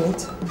phone for a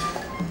minute?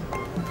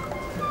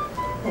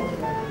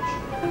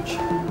 Thank you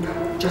very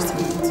much. Just a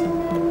minute.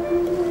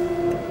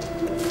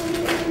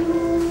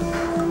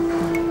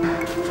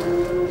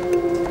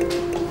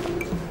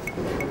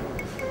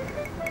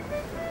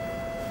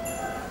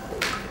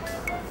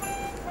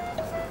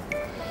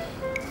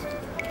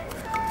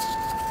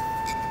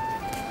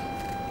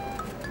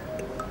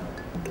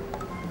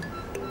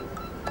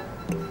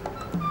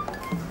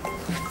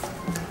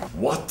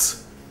 What?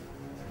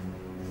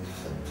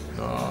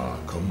 Ah,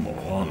 come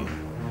on.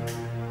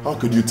 How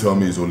could you tell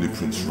me it's only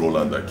Prince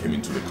Roland that came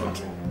into the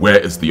country? Where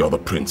is the other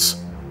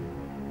prince?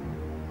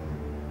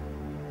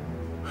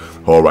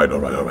 Alright,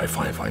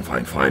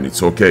 fine.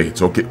 It's okay.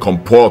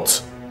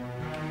 Comport.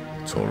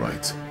 It's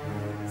alright.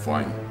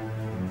 Fine.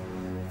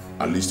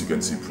 At least you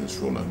can see Prince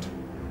Roland.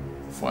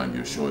 Fine,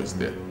 you're sure he's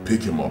there.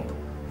 Pick him up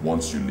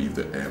once you leave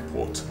the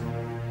airport.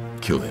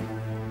 Kill him.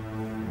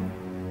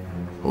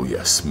 Oh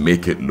yes,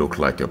 make it look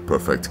like a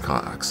perfect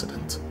car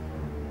accident.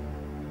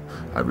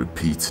 I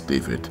repeat,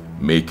 David,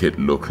 make it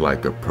look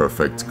like a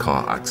perfect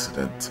car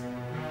accident.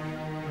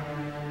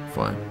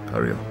 Fine,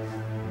 carry on.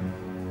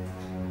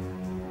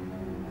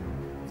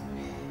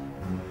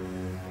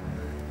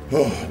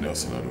 Oh,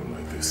 Nelson, I don't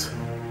like this.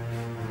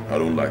 I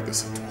don't like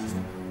this at all.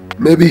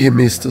 Maybe he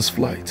missed his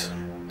flight.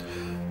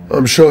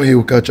 I'm sure he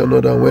will catch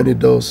another, and when he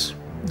does,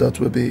 that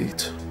will be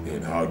it.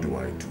 And how do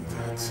I do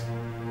that?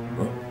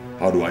 Huh?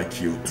 How do I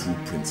kill two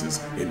princes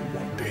in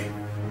one day?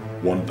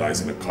 One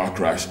dies in a car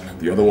crash,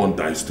 the other one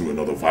dies through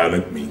another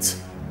violent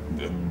means.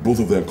 Both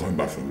of them coming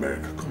back from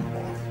America, come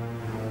on.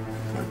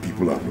 My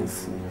people are no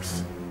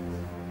fools.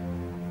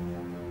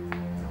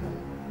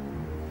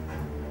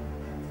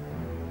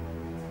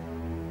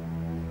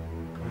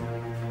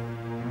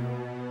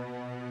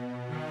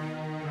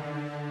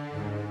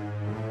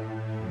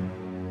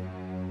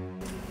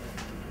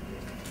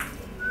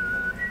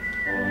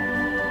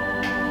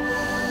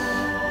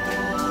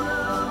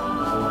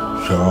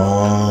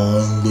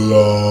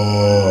 Chandler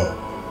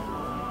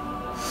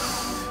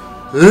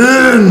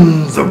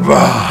in the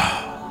bar.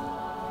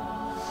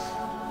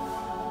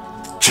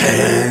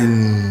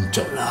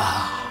 Chandler.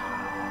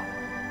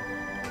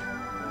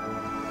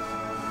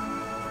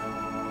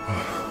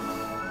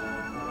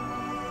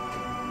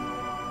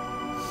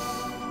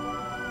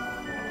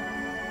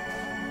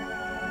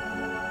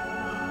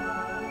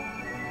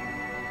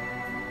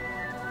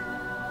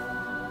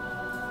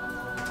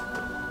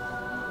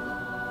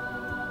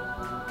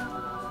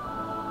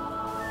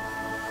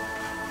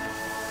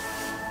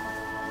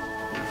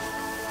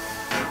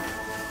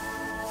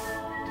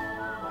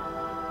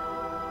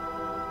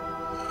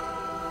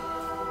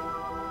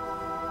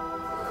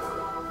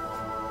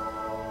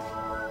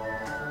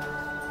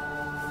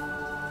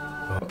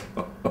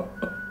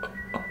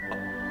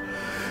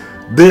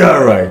 They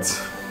are right.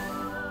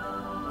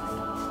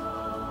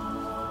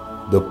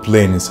 The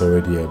plane is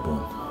already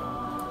airborne.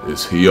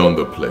 Is he on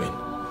the plane?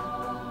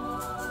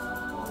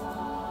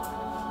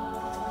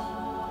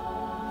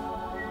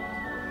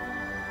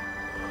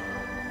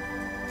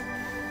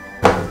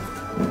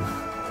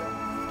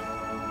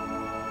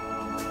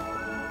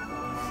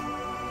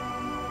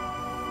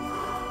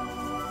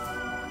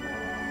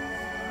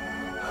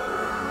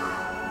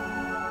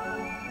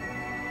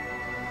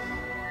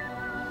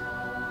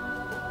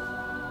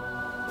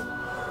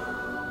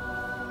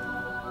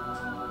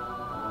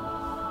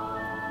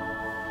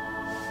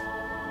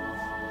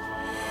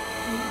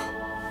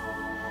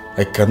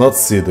 I cannot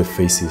see the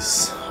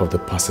faces of the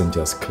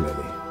passengers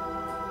clearly.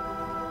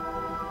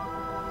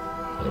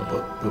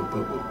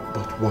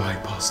 But why,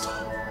 Pastor?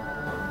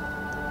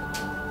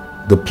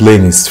 The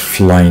plane is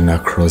flying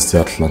across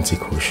the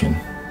Atlantic Ocean.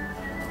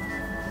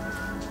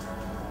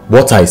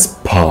 Water is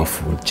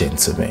powerful,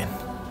 gentlemen.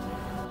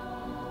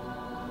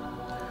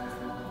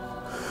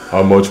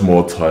 How much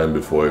more time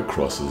before it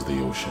crosses the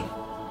ocean?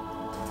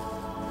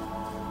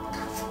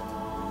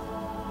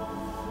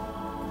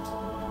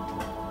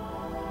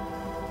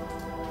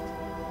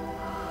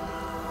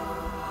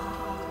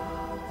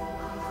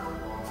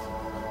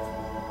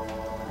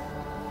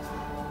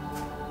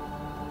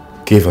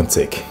 Give and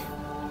take.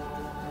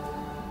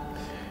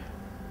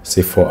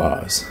 Say 4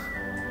 hours.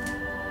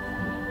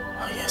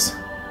 Oh, yes.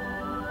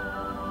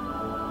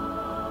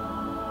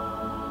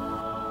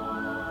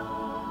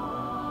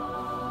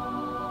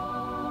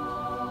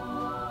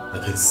 I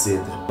can see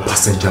the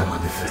passenger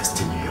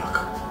manifest in New York.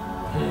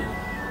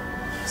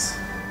 Yes.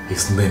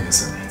 His name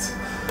is on it.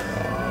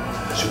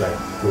 Should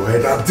I go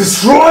ahead and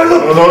destroy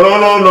them?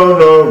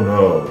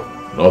 No.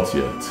 Not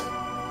yet.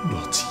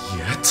 Not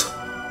yet?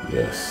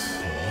 Yes.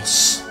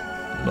 Boss?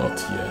 Not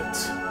yet.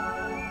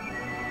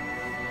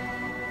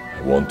 I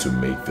I want to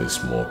make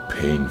this more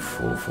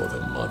painful for the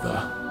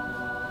mother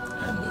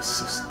and the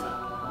sister.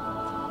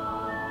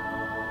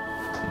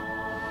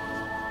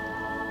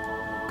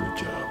 Good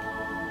job.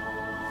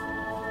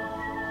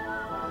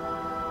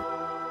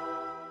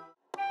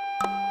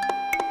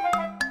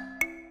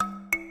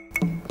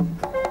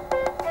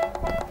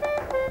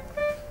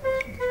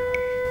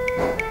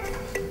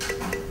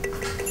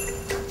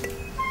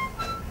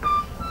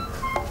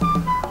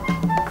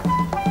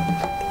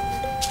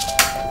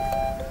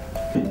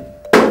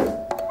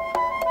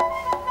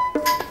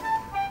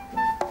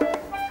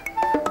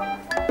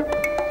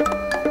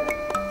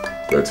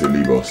 Where to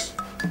leave us?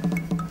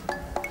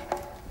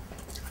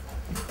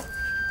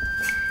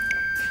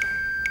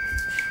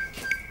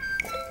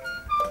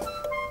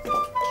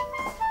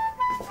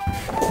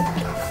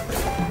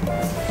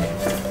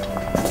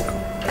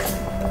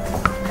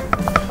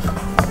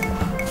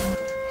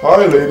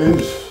 Hi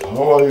ladies,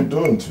 how are you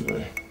doing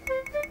today?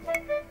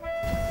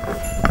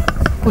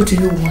 What do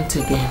you want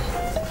again?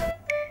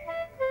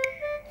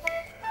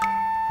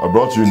 I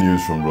brought you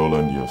news from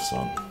Roland, your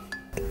son.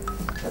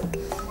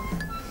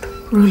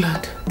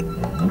 Roland?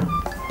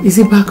 Is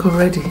he back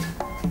already?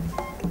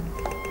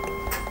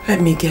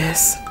 Let me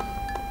guess.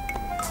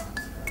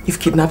 You've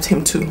kidnapped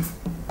him too,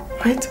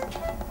 right?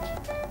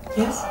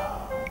 Yes?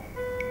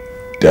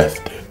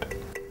 Death did.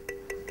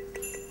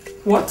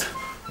 What?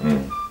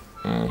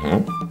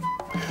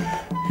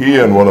 He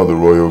and one of the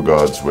royal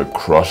guards were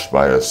crushed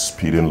by a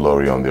speeding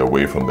lorry on their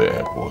way from the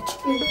airport.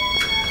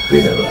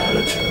 They never had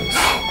a chance.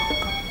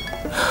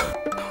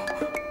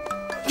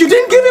 You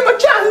didn't give him a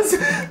chance!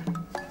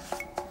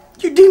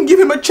 You didn't give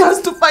him a chance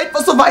to fight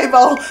for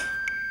survival!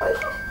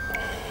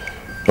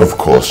 Of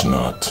course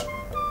not.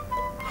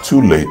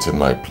 Too late in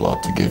my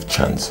plot to give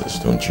chances,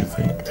 don't you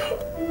think?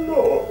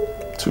 No.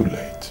 Too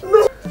late.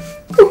 No.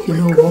 You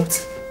know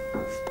what?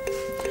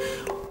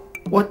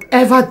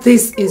 Whatever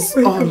this is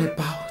all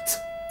about,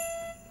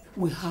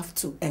 we have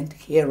to end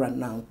here and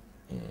now.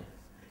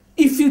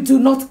 If you do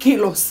not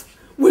kill us,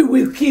 we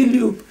will kill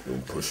you.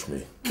 Don't push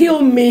me.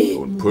 Kill me.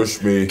 Don't push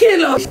me.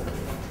 Kill us.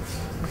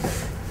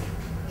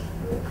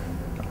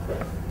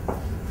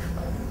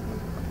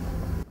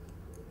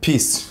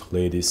 Peace,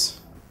 ladies.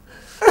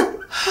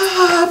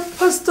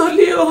 Pastor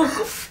Leo.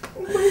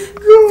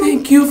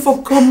 Thank you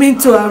for coming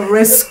to our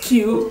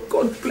rescue.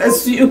 God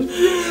bless you.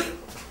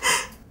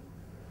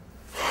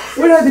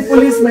 Where are the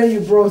policemen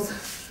you brought?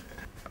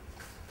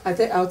 Are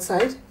they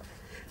outside?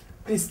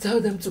 Please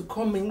tell them to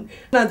come in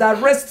and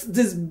arrest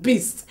this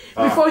beast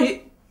before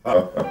he...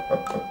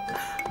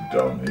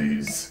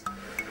 Dummies.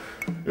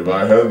 If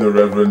I heard the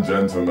reverend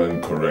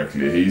gentleman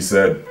correctly, he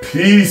said,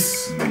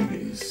 peace,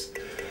 ladies.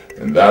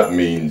 And that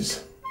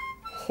means,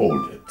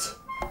 hold it.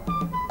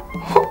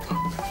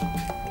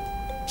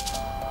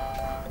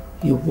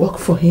 You work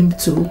for him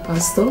too,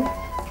 Pastor?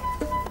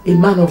 A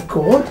man of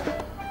God?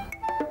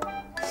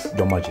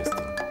 Your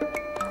Majesty,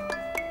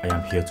 I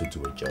am here to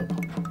do a job.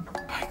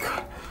 My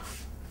God.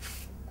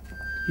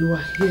 You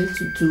are here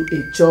to do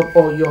a job,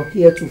 or you're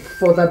here to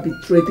further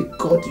betray the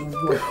God you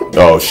worship?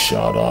 Oh,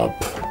 shut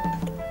up.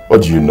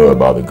 What do you know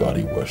about the God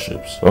he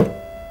worships, huh?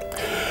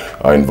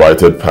 I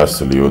invited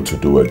Pastor Leo to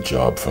do a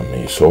job for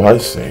me, so I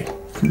say,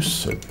 you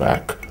sit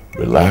back,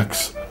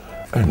 relax,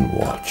 and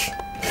watch.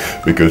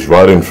 Because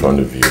right in front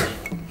of you,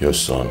 your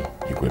son,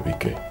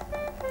 Igbokwe,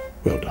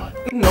 will die.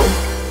 No,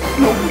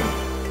 no.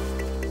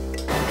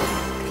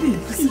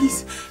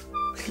 Please,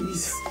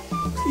 please,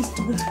 please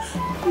don't.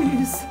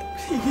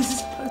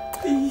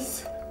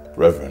 Please.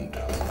 Reverend,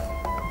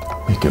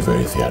 make it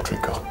very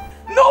theatrical.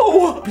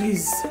 No!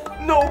 Please.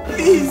 No,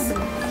 please.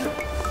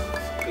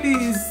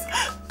 Please.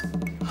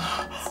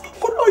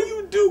 What are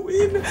you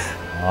doing?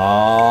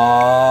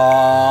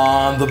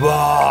 On the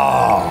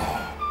bar.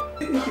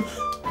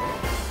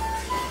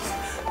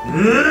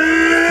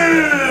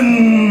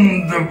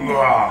 In the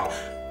bar.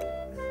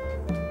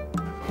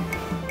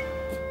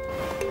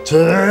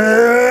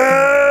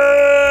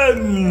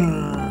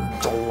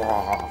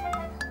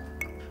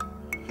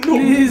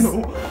 Please. No.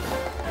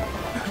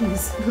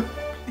 Please.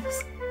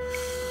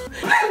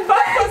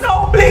 No,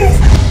 please.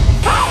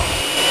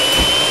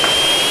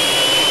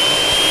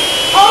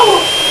 Oh!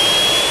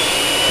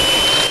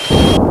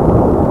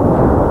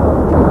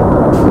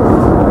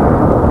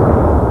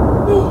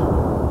 No.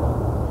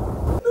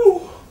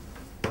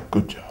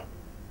 Good job.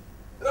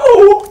 No.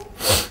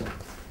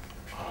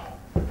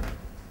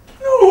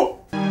 No.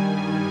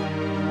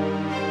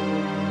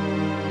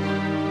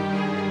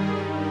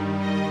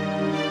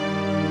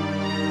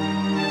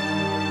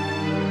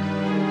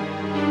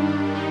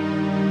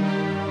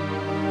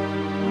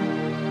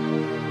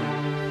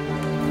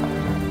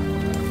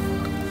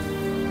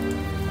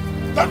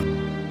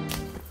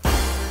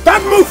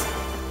 Don't move!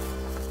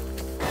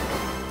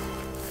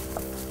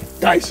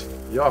 Guys.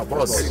 Yeah,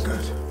 boss. Very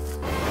good.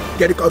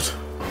 Get the cops.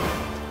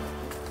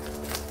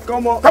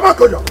 Come on. Come on,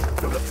 Kojo.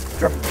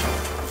 Drop.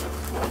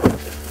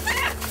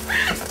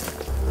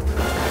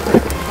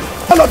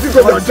 All of you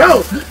go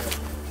down.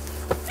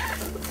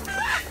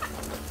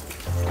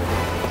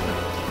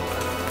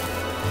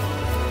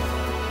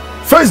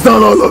 Face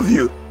down, all of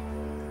you.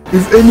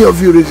 If any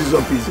of you raises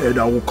up his head,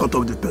 I will cut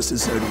off the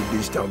person's head with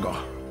this dagger.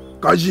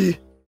 Kaji.